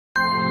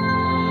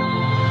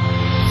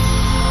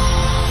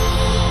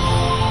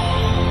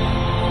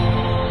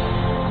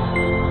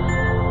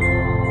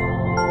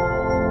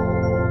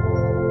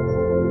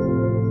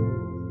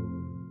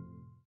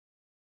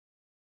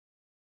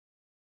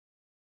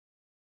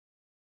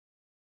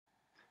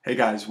Hey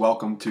guys,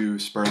 welcome to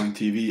Spurling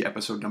TV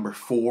episode number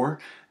 4.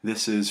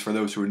 This is, for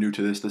those who are new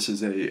to this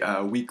is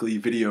a weekly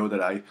video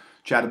that I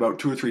chat about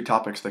 2 or 3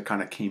 topics that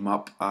kind of came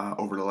up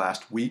over the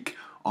last week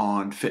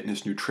on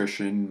fitness,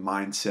 nutrition,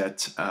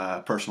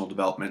 mindset, personal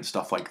development,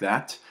 stuff like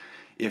that.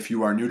 If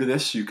you are new to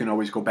this, you can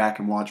always go back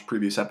and watch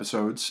previous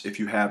episodes. If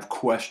you have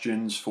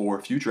questions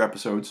for future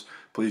episodes,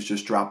 please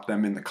just drop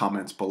them in the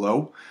comments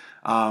below.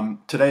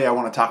 Today I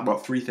want to talk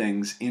about 3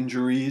 things: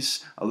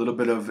 injuries, a little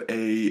bit of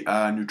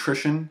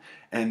nutrition,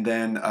 and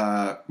then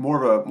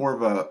more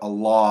of a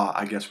law,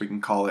 I guess we can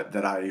call it,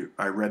 that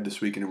I read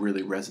this week and it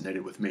really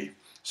resonated with me.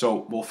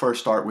 So we'll first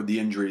start with the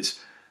injuries.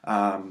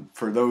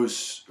 For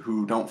those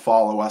who don't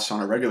follow us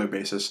on a regular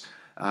basis,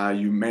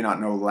 you may not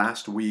know,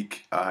 last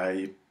week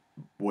I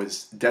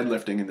was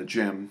deadlifting in the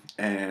gym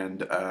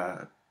and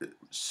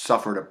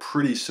suffered a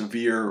pretty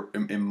severe,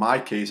 in my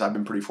case, I've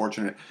been pretty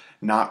fortunate,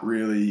 not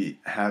really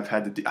have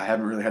had to, I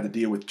haven't really had to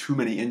deal with too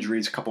many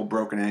injuries, a couple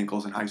broken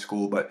ankles in high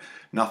school, but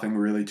nothing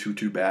really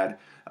too bad.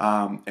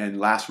 And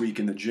last week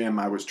in the gym,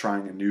 I was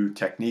trying a new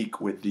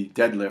technique with the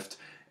deadlift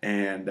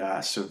and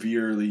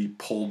severely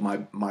pulled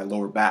my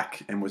lower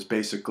back and was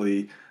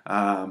basically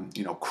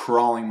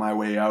crawling my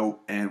way out,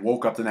 and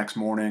woke up the next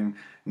morning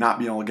not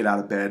being able to get out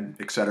of bed,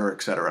 etc.,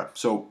 etc.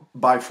 So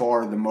by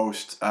far the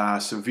most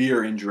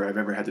severe injury I've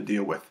ever had to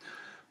deal with.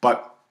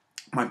 But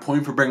my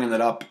point for bringing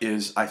that up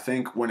is, I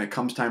think when it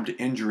comes time to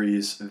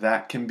injuries,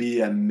 that can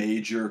be a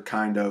major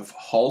kind of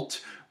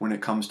halt when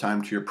it comes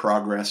time to your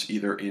progress,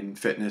 either in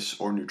fitness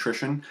or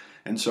nutrition.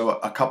 And so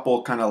a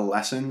couple kind of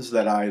lessons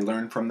that I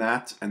learned from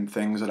that, and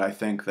things that I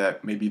think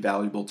that may be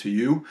valuable to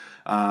you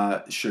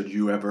should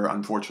you ever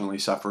unfortunately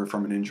suffer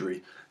from an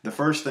injury. The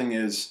first thing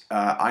is,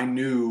 I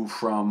knew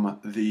from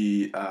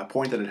the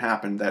point that it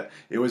happened that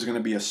it was going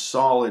to be a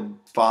solid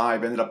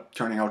 5, ended up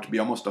turning out to be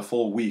almost a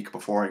full week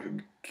before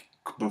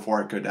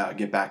I could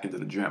get back into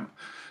the gym.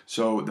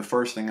 So the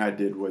first thing I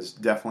did was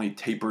definitely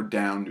taper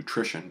down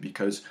nutrition,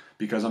 because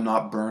I'm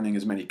not burning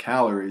as many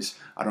calories,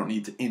 I don't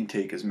need to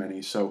intake as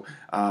many. So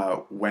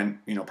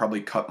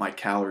probably cut my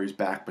calories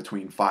back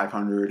between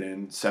 500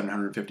 and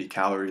 750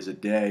 calories a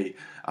day,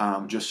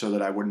 just so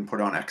that I wouldn't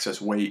put on excess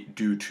weight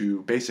due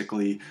to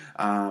basically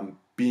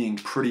being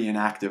pretty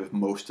inactive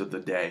most of the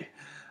day.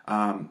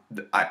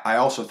 I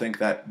also think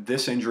that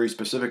this injury,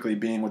 specifically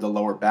being with the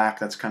lower back,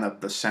 that's kind of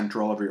the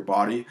central of your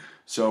body,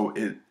 so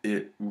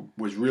it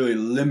was really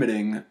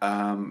limiting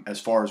as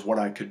far as what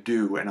I could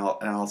do, and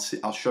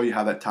I'll show you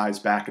how that ties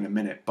back in a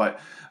minute. But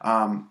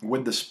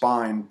with the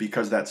spine,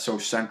 because that's so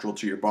central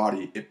to your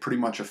body, it pretty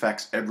much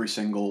affects every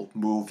single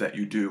move that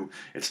you do.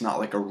 It's not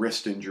like a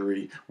wrist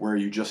injury where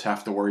you just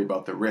have to worry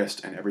about the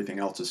wrist and everything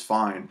else is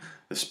fine.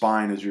 The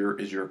spine is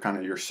your kind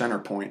of your center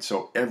point,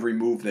 so every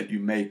move that you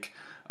make,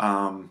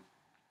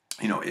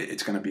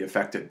 it's going to be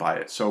affected by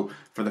it. So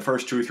for the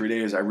first 2 or 3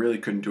 days, I really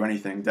couldn't do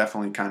anything.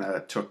 Definitely kind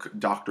of took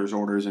doctor's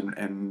orders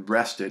and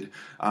rested.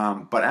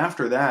 But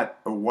after that,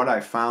 what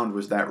I found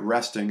was that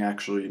resting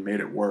actually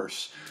made it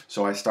worse.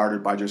 So I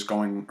started by just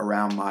going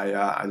around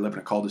I live in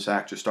a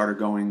cul-de-sac, just started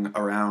going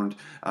around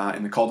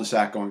in the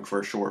cul-de-sac, going for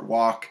a short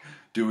walk,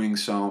 doing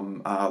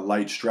some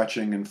light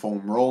stretching and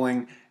foam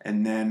rolling,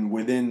 and then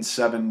within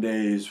 7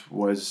 days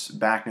was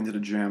back into the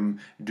gym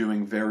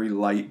doing very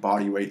light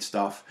body weight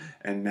stuff.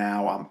 And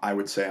now I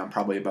would say I'm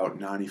probably about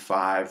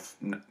 95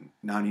 to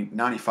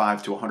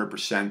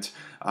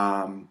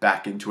 100%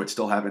 back into it.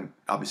 Still haven't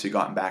obviously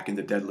gotten back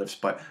into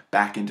deadlifts, but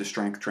back into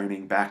strength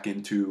training, back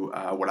into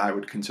what I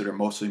would consider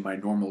mostly my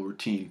normal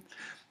routine.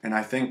 And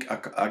I think,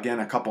 again,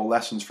 a couple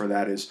lessons for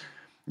that is,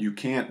 you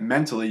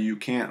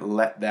can't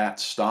let that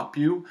stop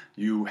you.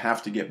 You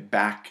have to get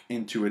back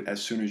into it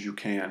as soon as you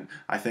can.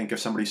 I think if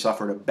somebody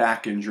suffered a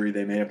back injury,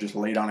 they may have just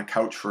laid on a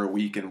couch for a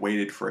week and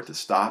waited for it to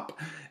stop.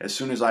 As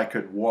soon as I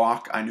could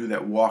walk, I knew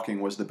that walking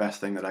was the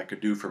best thing that I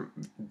could do for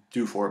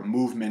it.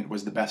 Movement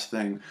was the best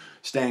thing.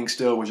 Staying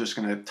still was just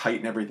going to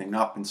tighten everything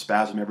up and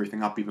spasm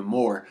everything up even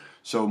more.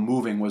 So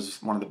moving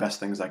was one of the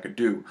best things I could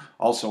do.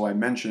 Also, I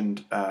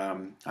mentioned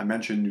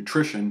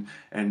nutrition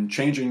and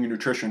changing your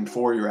nutrition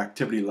for your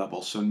activity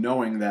levels. So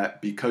knowing that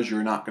because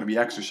you're not going to be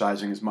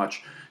exercising as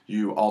much,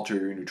 you alter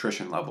your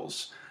nutrition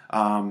levels.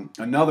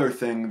 Another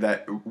thing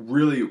that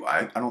really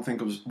I don't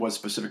think was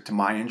specific to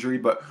my injury,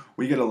 but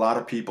we get a lot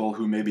of people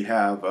who maybe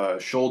have a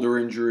shoulder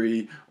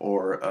injury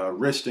or a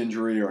wrist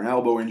injury or an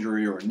elbow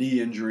injury or a knee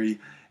injury,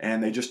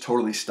 and they just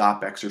totally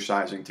stop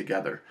exercising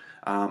together.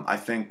 I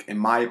think, in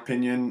my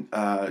opinion,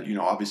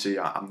 obviously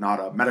I'm not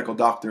a medical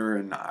doctor,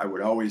 and I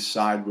would always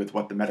side with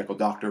what the medical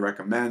doctor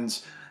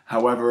recommends.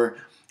 However,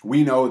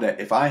 we know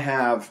that if I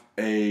have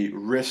a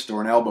wrist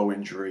or an elbow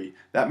injury,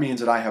 that means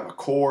that I have a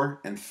core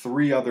and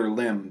 3 other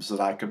limbs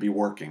that I could be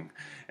working.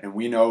 And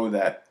we know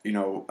that,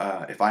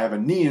 if I have a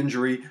knee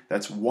injury,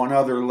 that's 1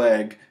 other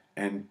leg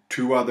and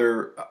 2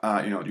 other,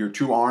 your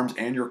 2 arms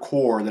and your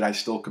core that I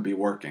still could be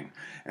working.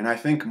 And I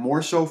think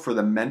more so for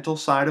the mental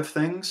side of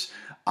things,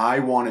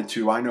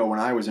 I know when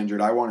I was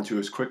injured, I wanted to,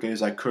 as quickly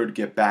as I could,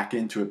 get back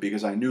into it,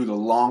 because I knew the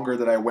longer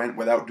that I went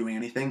without doing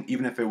anything,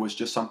 even if it was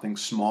just something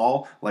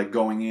small, like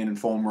going in and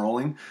foam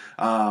rolling,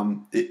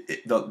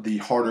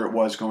 the harder it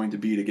was going to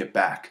be to get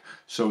back.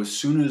 So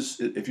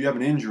if you have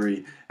an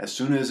injury, as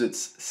soon as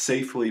it's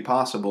safely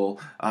possible,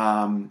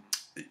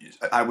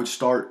 I would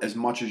start as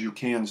much as you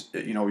can.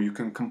 You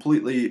can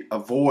completely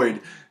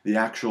avoid the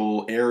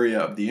actual area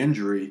of the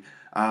injury,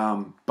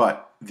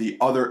 but the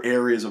other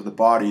areas of the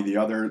body,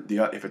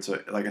 if it's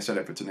like I said,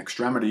 if it's an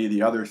extremity,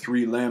 the other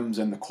 3 limbs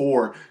and the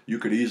core, you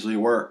could easily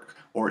work.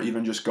 Or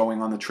even just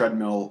going on the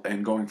treadmill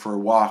and going for a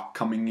walk,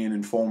 coming in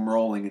and foam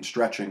rolling and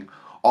stretching.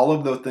 All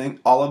of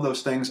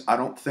those things, I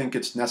don't think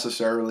it's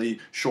necessarily,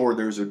 sure,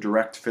 there's a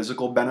direct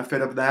physical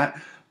benefit of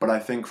that, but I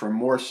think for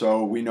more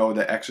so, we know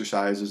that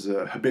exercise is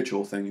a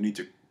habitual thing. You need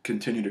to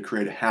continue to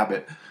create a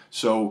habit.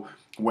 So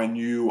when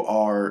you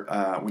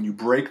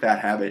break that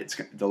habit,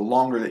 the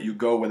longer that you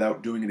go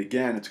without doing it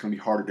again, it's going to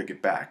be harder to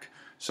get back.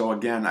 So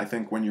again, I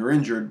think when you're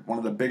injured, one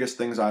of the biggest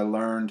things I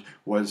learned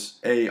was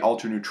A,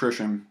 alter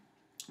nutrition,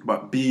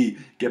 but B,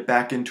 get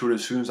back into it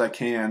as soon as I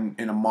can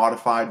in a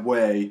modified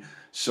way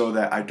so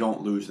that I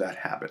don't lose that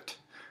habit.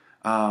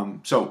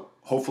 So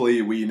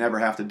hopefully we never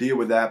have to deal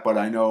with that, but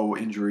I know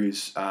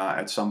injuries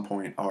at some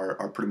point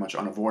are pretty much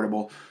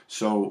unavoidable.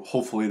 So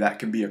hopefully that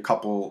can be a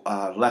couple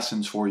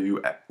lessons for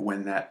you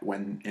when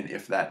and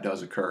if that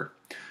does occur.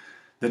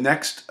 The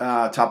next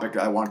topic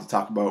I wanted to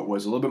talk about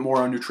was a little bit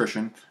more on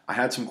nutrition. I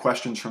had some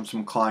questions from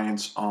some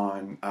clients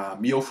on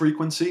meal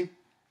frequency.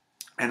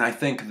 And I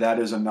think that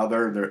is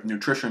the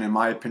nutrition, in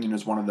my opinion,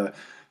 is one of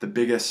the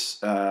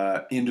biggest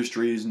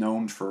industries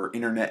known for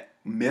internet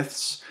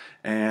myths,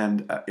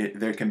 and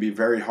they can be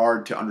very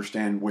hard to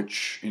understand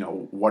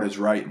what is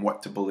right and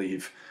what to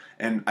believe.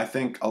 And I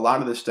think a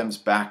lot of this stems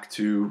back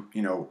to,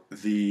 like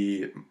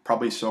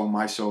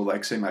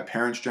say my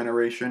parents'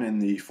 generation in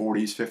the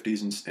 40s,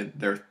 50s, and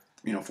their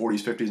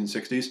 40s, 50s, and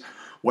 60s,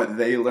 what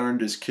they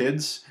learned as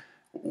kids.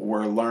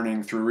 We're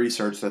learning through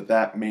research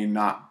that may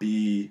not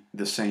be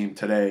the same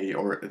today,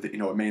 or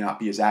it may not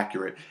be as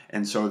accurate,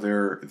 and so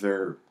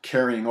they're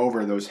carrying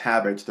over those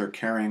habits, they're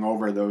carrying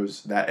over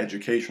that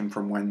education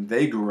from when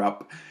they grew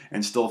up,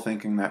 and still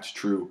thinking that's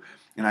true.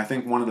 And I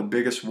think one of the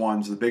biggest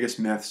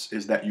myths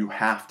is that you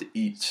have to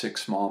eat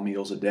 6 small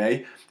meals a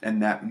day,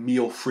 and that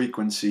meal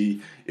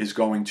frequency is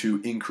going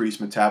to increase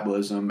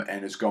metabolism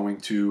and is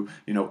going to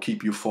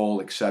keep you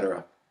full,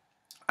 etc.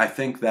 I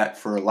think that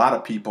for a lot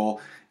of people,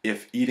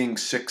 if eating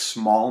 6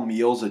 small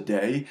meals a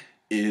day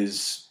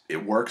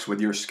it works with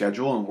your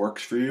schedule and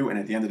works for you, and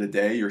at the end of the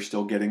day you're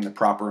still getting the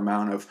proper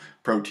amount of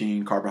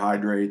protein,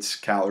 carbohydrates,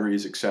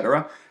 calories,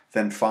 etc.,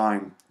 then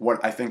fine. What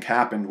I think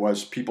happened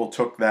was people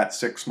took that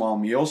 6 small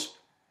meals,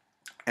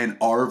 and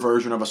our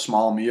version of a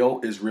small meal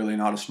is really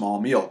not a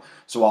small meal.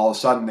 So all of a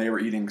sudden they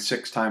were eating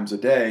 6 times a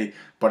day,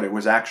 but it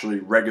was actually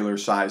regular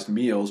sized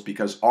meals,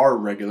 because our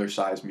regular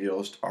sized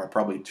meals are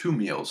probably 2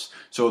 meals.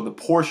 So the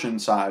portion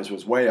size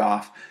was way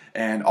off,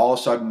 and all of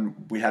a sudden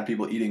we had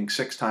people eating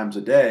 6 times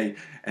a day,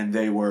 and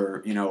they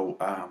were,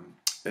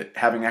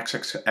 having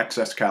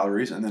excess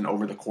calories, and then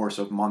over the course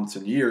of months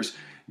and years,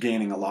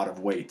 gaining a lot of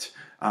weight.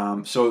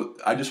 So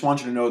I just want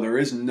you to know there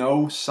is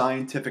no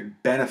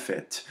scientific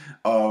benefit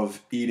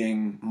of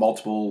eating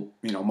multiple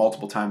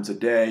times a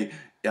day,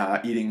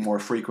 eating more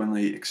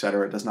frequently,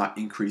 etc. It does not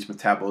increase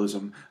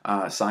metabolism.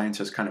 Science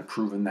has kind of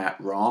proven that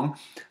wrong.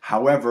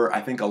 However,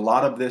 I think a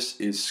lot of this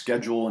is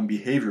schedule and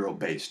behavioral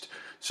based.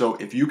 So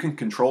if you can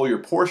control your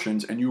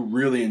portions and you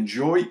really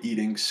enjoy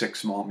eating 6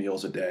 small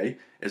meals a day,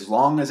 as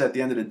long as at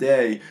the end of the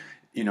day,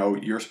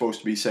 you're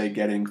supposed to be, say,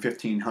 getting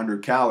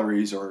 1,500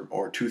 calories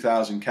or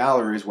 2,000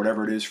 calories,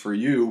 whatever it is for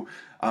you,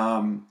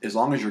 as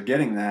long as you're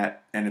getting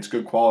that and it's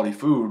good quality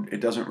food,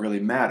 it doesn't really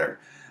matter.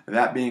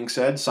 That being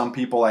said, some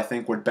people I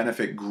think would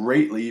benefit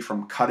greatly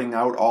from cutting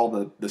out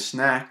all the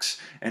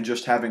snacks and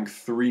just having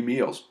 3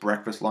 meals,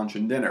 breakfast, lunch,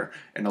 and dinner,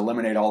 and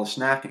eliminate all the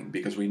snacking,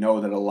 because we know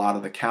that a lot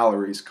of the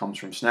calories comes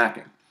from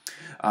snacking.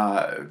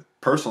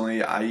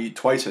 Personally, I eat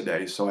twice a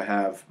day, so I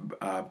have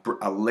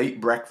a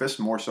late breakfast,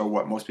 more so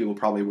what most people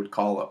probably would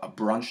call a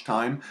brunch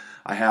time.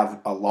 I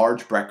have a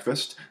large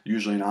breakfast,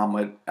 usually an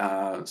omelet,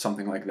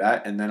 something like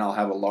that, and then I'll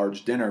have a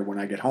large dinner when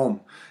I get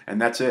home,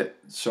 and that's it.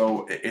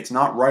 So it's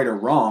not right or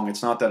wrong.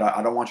 It's not that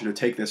I don't want you to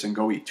take this and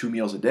go eat 2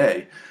 meals a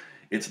day.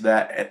 It's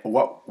that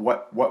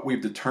what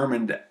we've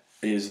determined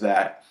is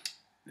that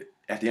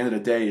at the end of the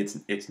day,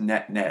 it's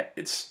net.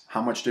 It's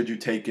how much did you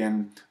take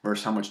in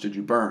versus how much did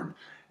you burn.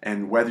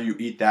 And whether you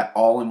eat that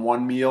all in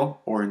 1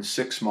 meal or in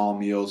 6 small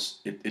meals,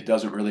 it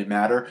doesn't really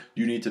matter.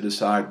 You need to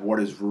decide what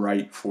is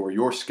right for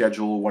your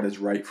schedule, what is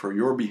right for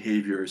your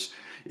behaviors.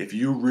 If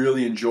you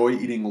really enjoy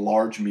eating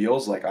large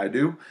meals like I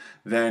do,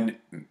 then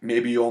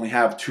maybe you only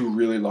have 2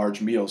 really large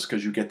meals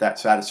because you get that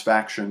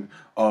satisfaction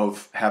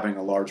of having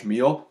a large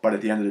meal. But at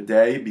the end of the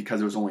day,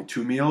 because it was only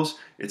 2 meals,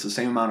 it's the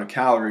same amount of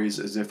calories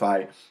as if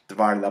I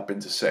divided up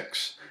into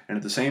 6. And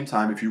at the same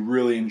time, if you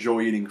really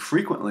enjoy eating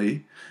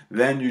frequently,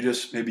 then you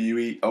just, maybe you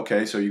eat,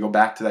 okay, so you go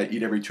back to that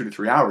eat every 2 to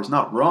 3 hours.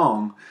 Not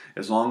wrong,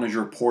 as long as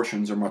your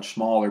portions are much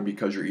smaller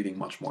because you're eating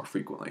much more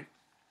frequently.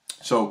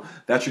 So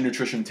that's your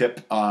nutrition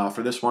tip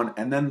for this one.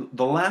 And then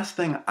the last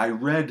thing I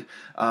read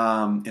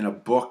in a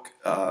book,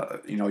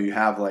 you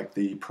have like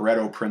the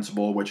Pareto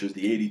principle, which is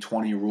the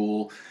 80-20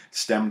 rule,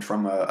 stemmed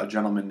from a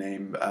gentleman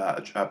named,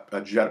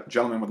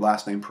 gentleman with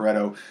last name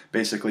Pareto,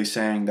 basically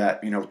saying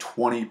that,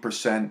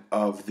 20%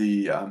 of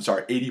the,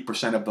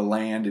 80% of the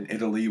land in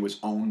Italy was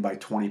owned by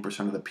 20%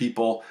 of the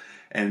people.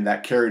 And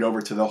that carried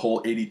over to the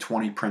whole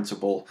 80-20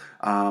 principle.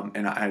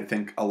 And I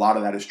think a lot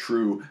of that is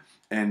true.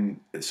 And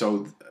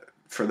so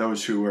for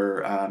those who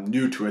are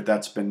new to it,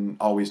 that's been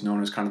always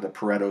known as kind of the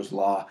Pareto's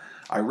law.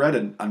 I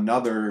read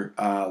another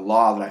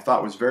law that I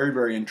thought was very,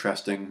 very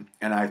interesting,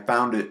 and I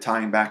found it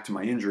tying back to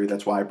my injury.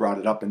 That's why I brought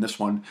it up in this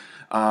one.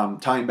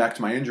 Tying back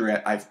to my injury,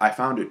 I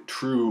found it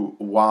true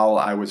while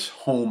I was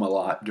home a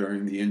lot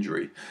during the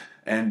injury.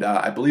 And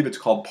I believe it's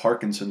called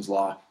Parkinson's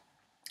law.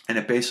 And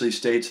it basically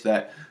states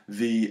that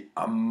the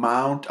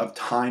amount of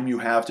time you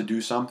have to do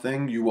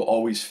something, you will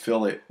always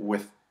fill it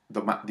with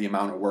the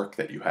amount of work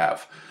that you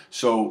have.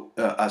 So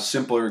a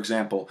simpler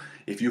example,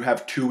 if you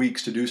have 2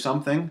 weeks to do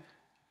something,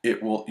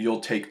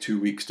 you'll take 2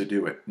 weeks to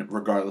do it,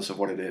 regardless of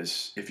what it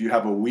is. If you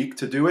have a week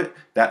to do it,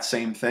 that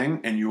same thing,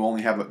 and you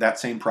only have that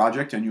same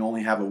project, and you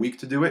only have a week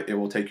to do it, it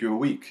will take you a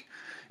week.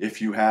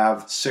 If you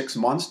have 6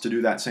 months to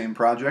do that same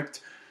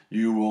project,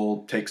 you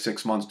will take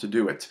 6 months to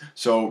do it.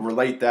 So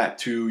relate that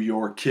to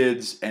your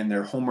kids and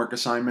their homework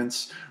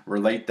assignments,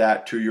 relate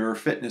that to your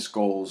fitness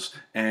goals.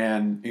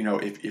 And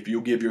if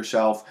you give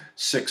yourself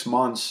 6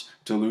 months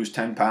to lose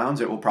 10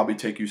 pounds, it will probably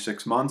take you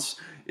 6 months.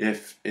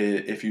 If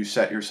you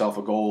set yourself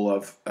a goal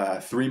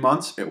of 3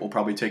 months, it will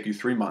probably take you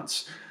 3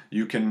 months.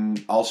 You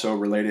can also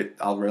relate it,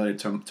 I'll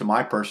relate it to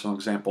my personal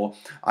example.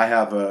 I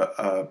have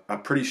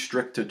a pretty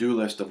strict to-do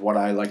list of what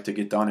I like to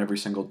get done every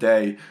single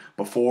day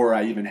before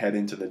I even head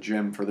into the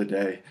gym for the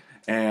day.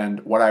 And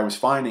what I was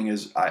finding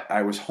is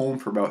I was home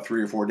for about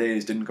 3 or 4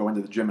 days, didn't go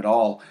into the gym at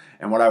all.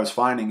 And what I was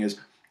finding is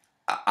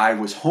I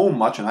was home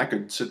much and I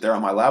could sit there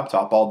on my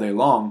laptop all day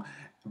long.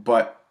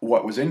 But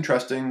what was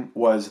interesting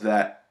was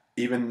that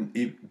even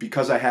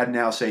because I had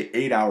now, say,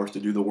 8 hours to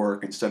do the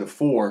work instead of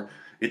 4,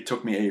 it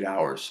took me 8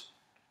 hours.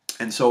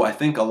 And so I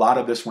think a lot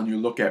of this, when you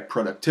look at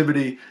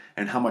productivity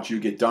and how much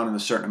you get done in a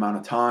certain amount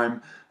of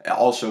time,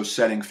 also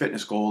setting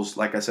fitness goals,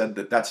 like I said,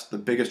 that's the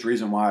biggest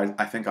reason why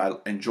I think I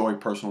enjoy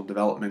personal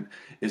development,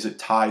 is it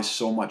ties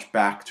so much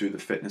back to the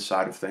fitness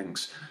side of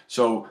things.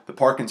 So the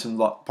Parkinson's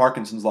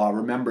law,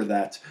 remember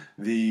that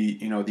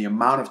the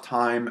amount of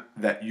time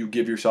that you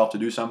give yourself to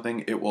do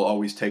something, it will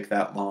always take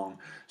that long.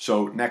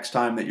 So next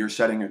time that you're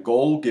setting a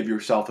goal, give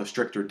yourself a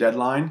stricter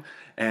deadline.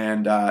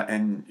 And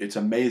it's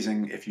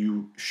amazing if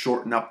you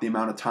shorten up the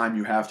amount of time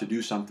you have to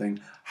do something,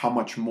 how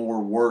much more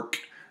work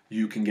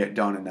you can get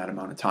done in that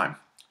amount of time.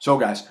 So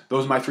guys,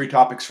 those are my 3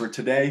 topics for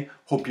today.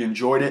 Hope you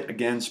enjoyed it.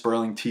 Again,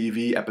 Spurling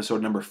TV,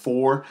 episode number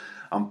 4.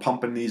 I'm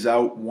pumping these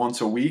out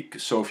once a week,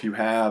 so if you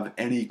have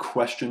any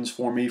questions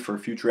for me for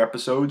future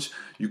episodes,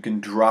 you can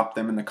drop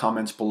them in the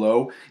comments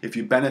below. If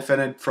you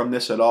benefited from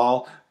this at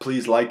all,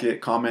 please like it,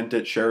 comment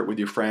it, share it with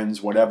your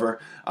friends, whatever.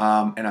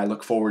 And I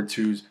look forward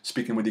to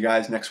speaking with you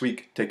guys next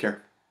week. Take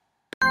care.